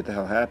and see what the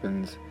hell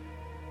happens.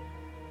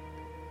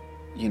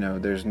 You know,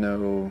 there's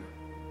no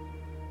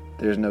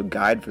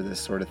guide for this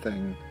sort of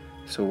thing,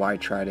 so why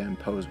try to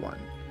impose one?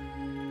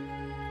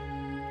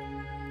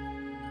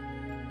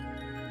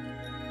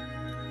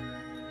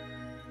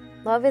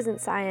 Love isn't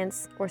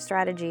science or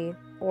strategy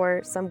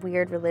or some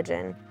weird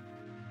religion.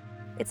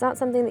 It's not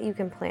something that you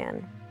can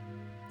plan.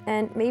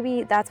 And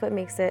maybe that's what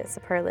makes it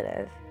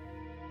superlative.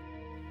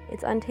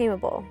 It's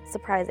untamable,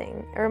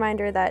 surprising, a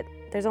reminder that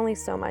there's only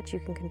so much you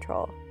can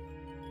control.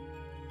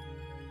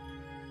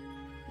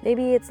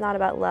 Maybe it's not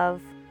about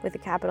love with a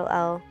capital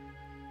L,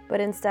 but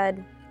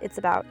instead it's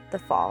about the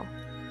fall.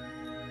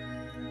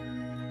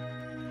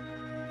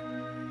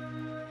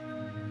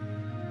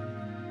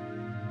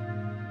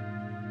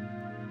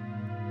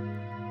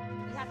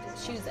 You have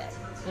to choose it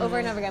over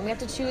and over again. We have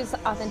to choose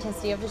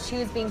authenticity. We have to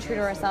choose being true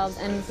to ourselves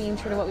and being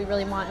true to what we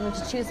really want. And we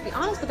have to choose to be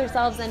honest with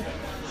ourselves and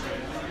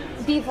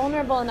be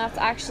vulnerable enough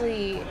to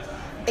actually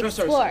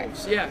explore.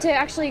 To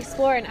actually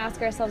explore and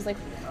ask ourselves, like,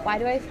 why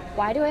do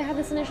I have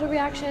this initial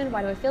reaction?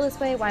 Why do I feel this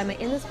way? Why am I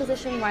in this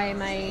position? Why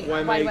do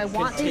I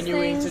want these things?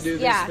 Continuing to do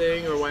this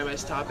thing, or why am I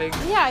stopping?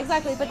 Yeah,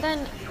 exactly.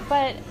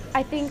 But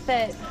I think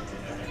that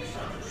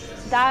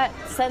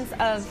sense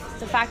of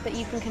the fact that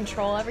you can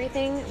control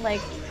everything,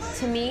 like,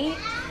 to me,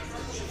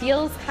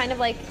 feels kind of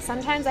like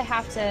sometimes I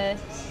have to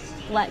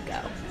let go,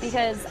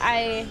 because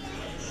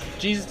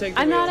Jesus, take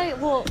the I'm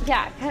wheel.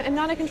 I'm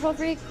not a control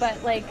freak,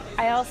 but like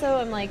I also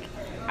am like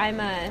I'm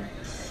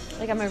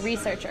a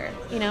researcher,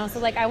 you know, so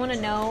like I want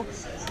to know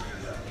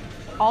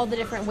all the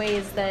different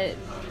ways that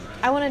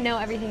I want to know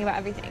everything about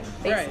everything,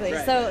 basically.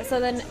 Right. So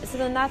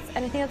then that's,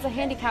 and I think that's a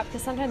handicap,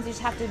 because sometimes you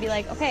just have to be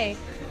like, okay,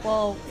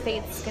 well,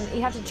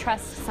 you have to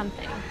trust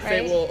something,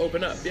 right? Fate will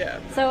open up, yeah.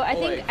 So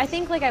I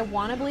think like I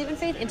want to believe in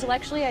faith.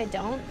 Intellectually, I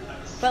don't,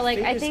 but like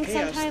I think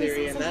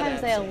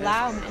sometimes I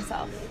allow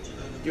myself.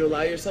 You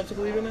allow yourself to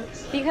believe in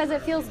it? Because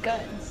it feels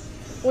good.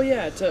 Well,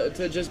 yeah,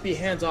 to just be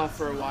hands off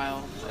for a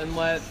while and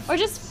let. Or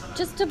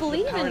just to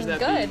believe in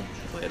good.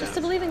 Just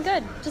to believe in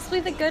good. Just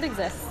believe that good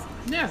exists.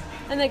 Yeah.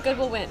 And that good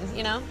will win,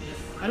 you know?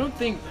 I don't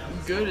think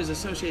good is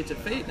associated to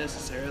fate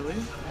necessarily.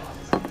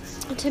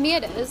 To me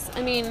it is.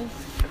 I mean,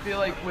 I feel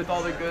like with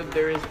all the good,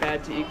 there is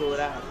bad to equal it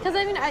out. Because,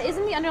 I mean,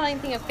 isn't the underlying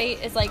thing of fate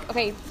is like,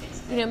 okay,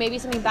 you know, maybe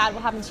something bad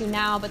will happen to you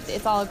now, but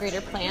it's all a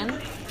greater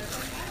plan.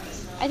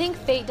 I think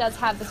fate does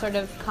have the sort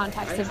of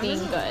context of being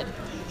good.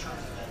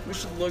 We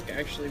should look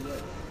actually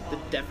what the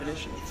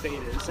definition of fate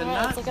is, and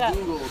not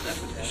Google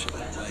definition,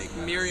 like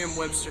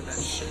Merriam-Webster that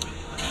shit.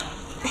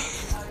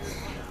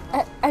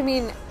 I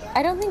mean,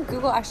 I don't think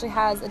Google actually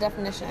has a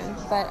definition,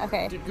 but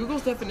okay. Dude,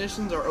 Google's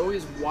definitions are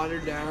always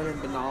watered down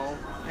and banal.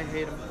 I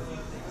hate them.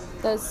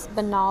 Those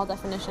banal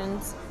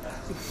definitions.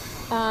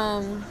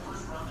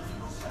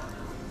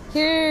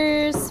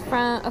 Here's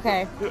from,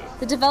 okay.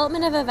 The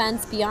development of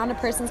events beyond a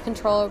person's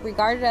control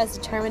regarded as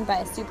determined by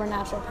a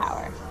supernatural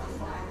power.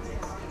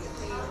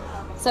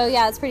 So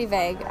yeah, it's pretty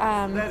vague.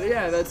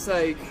 That's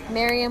like...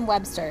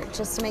 Merriam-Webster,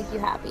 just to make you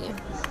happy.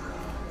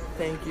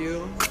 Thank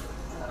you.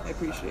 I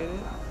appreciate it.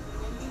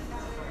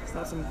 It's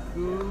not some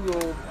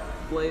Google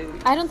blade.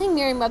 I don't think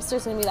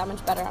Merriam-Webster's going to be that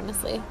much better,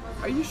 honestly.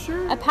 Are you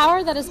sure? A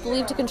power that is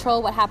believed to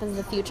control what happens in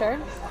the future.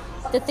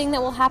 The thing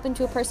that will happen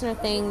to a person or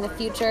thing, the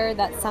future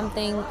that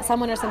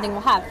someone or something will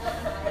have.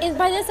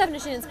 By this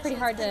definition, it's pretty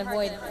hard to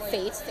avoid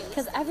fate,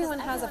 because everyone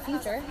has a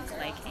future.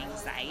 Like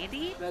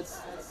anxiety?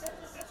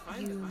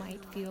 You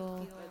might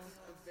feel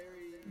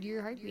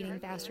your heart beating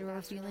faster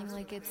or feeling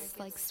like it's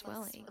like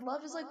swelling.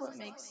 Love is like what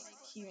makes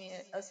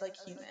us like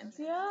human.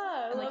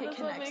 Yeah, and, like, love it is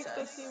what connects makes us.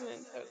 us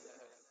human.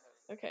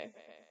 Okay.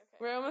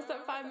 We're almost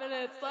at 5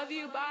 minutes. Love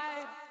you.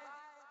 Bye.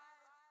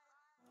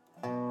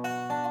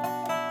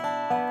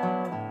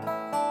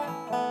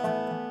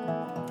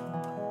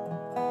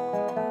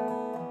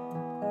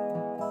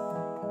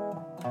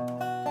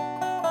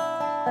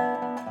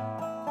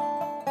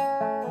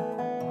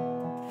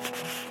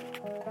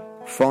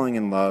 Falling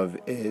in love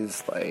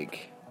is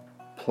like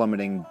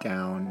plummeting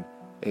down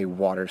a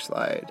water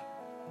slide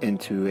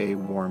into a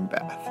warm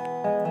bath.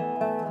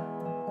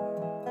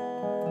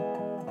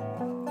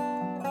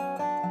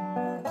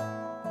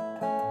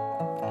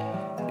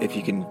 If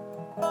you can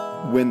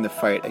win the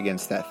fight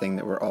against that thing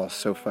that we're all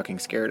so fucking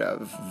scared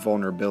of,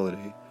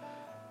 vulnerability,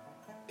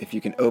 if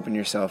you can open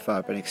yourself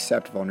up and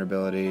accept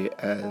vulnerability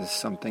as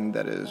something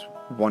that is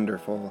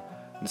wonderful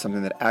and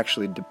something that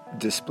actually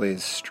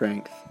displays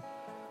strength,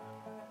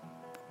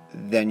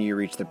 then you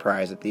reach the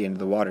prize at the end of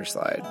the water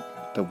slide,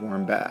 the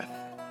warm bath,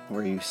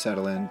 where you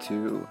settle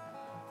into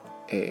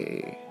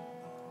a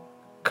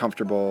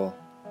comfortable,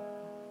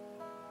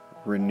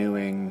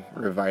 renewing,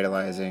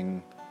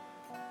 revitalizing,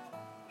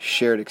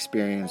 shared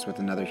experience with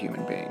another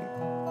human being.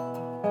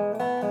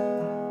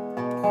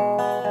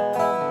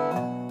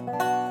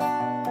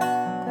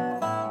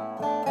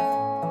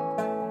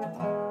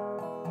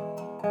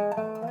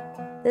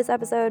 This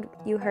episode,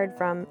 you heard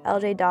from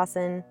LJ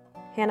Dawson,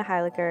 Hannah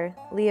Heiliger,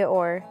 Leah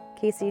Orr,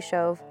 Casey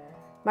Shove,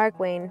 Mark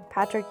Wayne,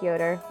 Patrick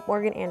Yoder,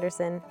 Morgan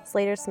Anderson,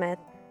 Slater Smith,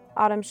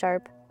 Autumn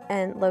Sharp,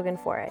 and Logan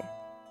Foray.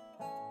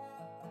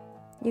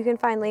 You can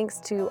find links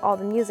to all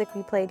the music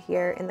we played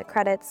here in the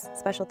credits.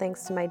 Special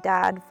thanks to my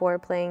dad for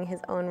playing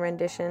his own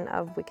rendition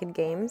of Wicked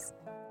Games.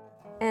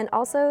 And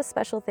also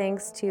special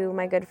thanks to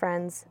my good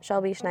friends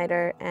Shelby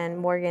Schneider and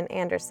Morgan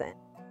Anderson.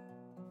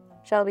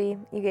 Shelby,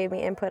 you gave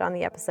me input on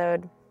the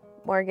episode.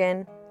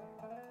 Morgan,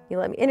 you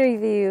let me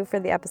interview you for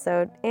the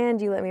episode,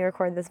 and you let me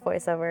record this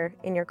voiceover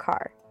in your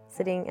car,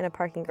 sitting in a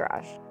parking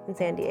garage in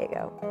San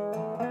Diego.